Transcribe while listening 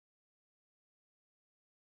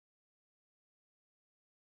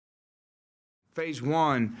Phase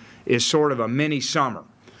one is sort of a mini summer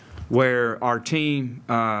where our team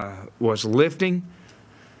was lifting,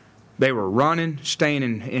 they were running,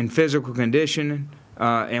 staying in physical conditioning,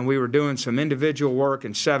 and we were doing some individual work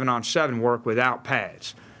and 7-on-7 work without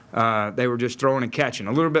pads. They were just throwing and catching,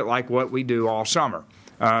 a little bit like what we do all summer.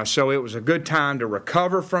 So it was a good time to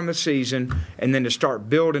recover from the season and then to start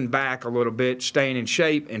building back a little bit, staying in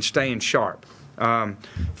shape and staying sharp.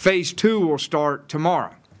 Phase two will start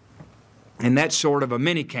tomorrow, and that's sort of a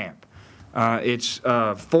mini camp. It's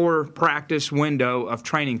a 4-practice window of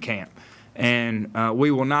training camp, and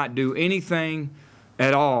we will not do anything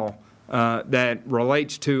at all that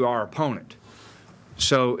relates to our opponent.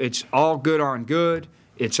 So it's all good on good.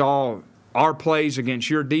 It's all our plays against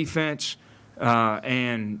your defense,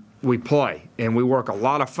 and we play. And we work a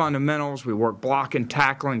lot of fundamentals. We work blocking,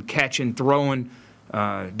 tackling, catching, throwing,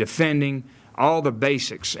 defending, all the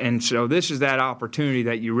basics. And so this is that opportunity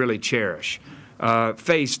that you really cherish.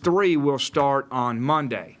 Phase three will start on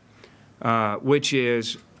Monday, which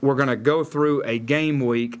is we're going to go through a game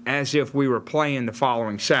week as if we were playing the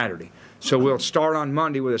following Saturday. So we'll start on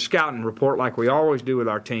Monday with a scouting report like we always do with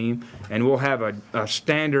our team, and we'll have a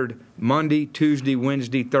standard Monday, Tuesday,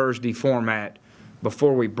 Wednesday, Thursday format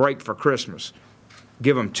before we break for Christmas.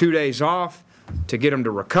 Give them 2 days off to get them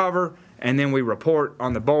to recover, and then we report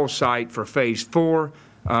on the bowl site for Phase 4,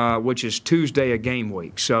 which is Tuesday a game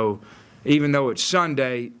week. So even though it's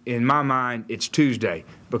Sunday, in my mind, it's Tuesday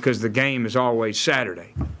because the game is always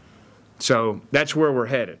Saturday. So that's where we're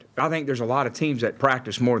headed. I think there's a lot of teams that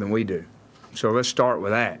practice more than we do. So let's start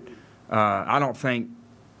with that. I don't think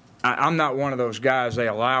I'm not one of those guys, they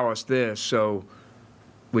allow us this, so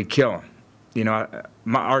we kill them. You know,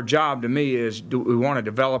 our job to me is we want to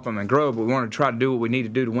develop them and grow, but we want to try to do what we need to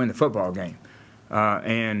do to win the football game.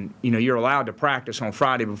 And, you know, you're allowed to practice on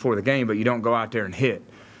Friday before the game, but you don't go out there and hit.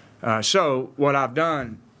 So what I've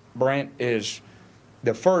done, Brent, is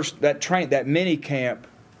that mini camp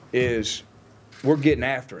is we're getting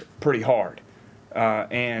after it pretty hard.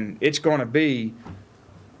 And it's going to be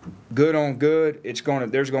good on good. There's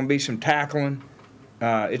going to be some tackling.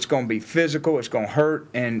 It's going to be physical. It's going to hurt.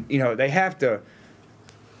 And, you know, there's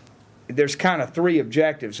kind of 3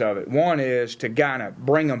 objectives of it. One is to kind of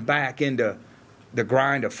bring them back into the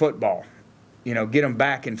grind of football, you know, get them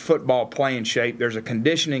back in football playing shape. There's a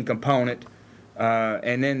conditioning component,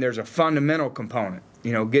 and then there's a fundamental component,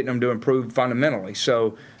 you know, getting them to improve fundamentally.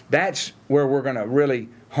 So that's where we're going to really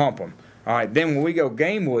hump them. All right, then when we go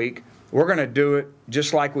game week, we're going to do it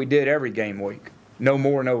just like we did every game week, no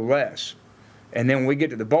more, no less. And then when we get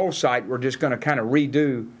to the bowl site, we're just going to kind of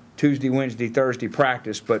redo Tuesday, Wednesday, Thursday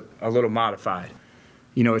practice, but a little modified.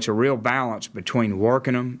 You know, it's a real balance between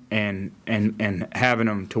working them and having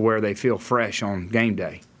them to where they feel fresh on game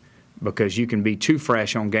day, because you can be too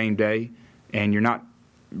fresh on game day and you're not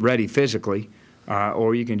ready physically,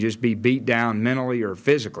 or you can just be beat down mentally or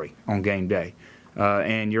physically on game day.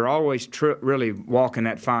 And you're always really walking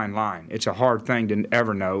that fine line. It's a hard thing to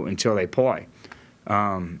ever know until they play.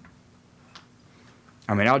 I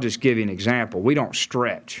mean, I'll just give you an example. We don't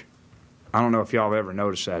stretch. I don't know if y'all have ever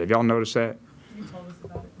noticed that. Have y'all noticed that? You told us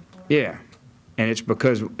about it before. Yeah. And it's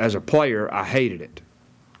because as a player, I hated it.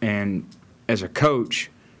 And as a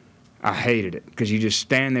coach, I hated it because you just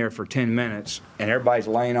stand there for 10 minutes and everybody's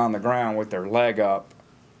laying on the ground with their leg up,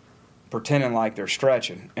 pretending like they're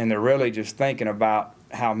stretching, and they're really just thinking about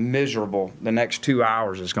how miserable the next 2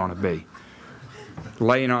 hours is going to be.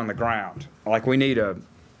 Laying on the ground. Like we need a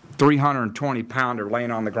 320-pounder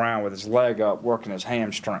laying on the ground with his leg up working his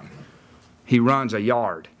hamstring. He runs a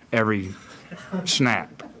yard every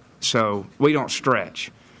snap. So we don't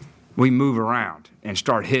stretch. We move around and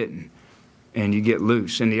start hitting, and you get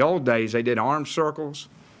loose. In the old days, they did arm circles.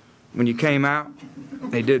 When you came out,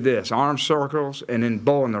 they did this, arm circles and then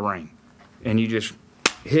bull in the ring. And you just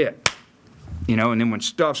hit, you know, and then when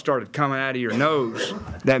stuff started coming out of your nose,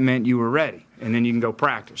 that meant you were ready, and then you can go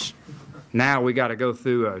practice. Now we got to go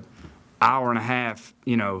through an hour and a half,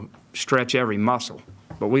 you know, stretch every muscle,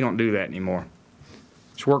 but we don't do that anymore.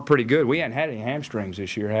 It's worked pretty good. We hadn't had any hamstrings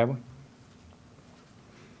this year, have we?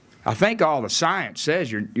 I think all the science says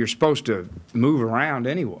you're supposed to move around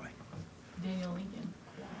anyway. Daniel Lincoln.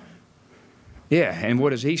 Yeah, and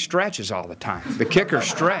what is he stretches all the time? The kickers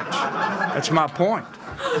stretch. That's my point.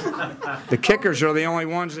 The kickers are the only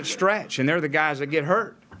ones that stretch, and they're the guys that get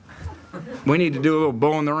hurt. We need to do a little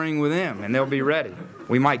bull in the ring with them, and they'll be ready.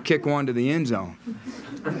 We might kick one to the end zone.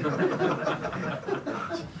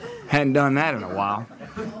 Hadn't done that in a while.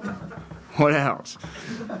 What else?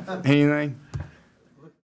 Anything?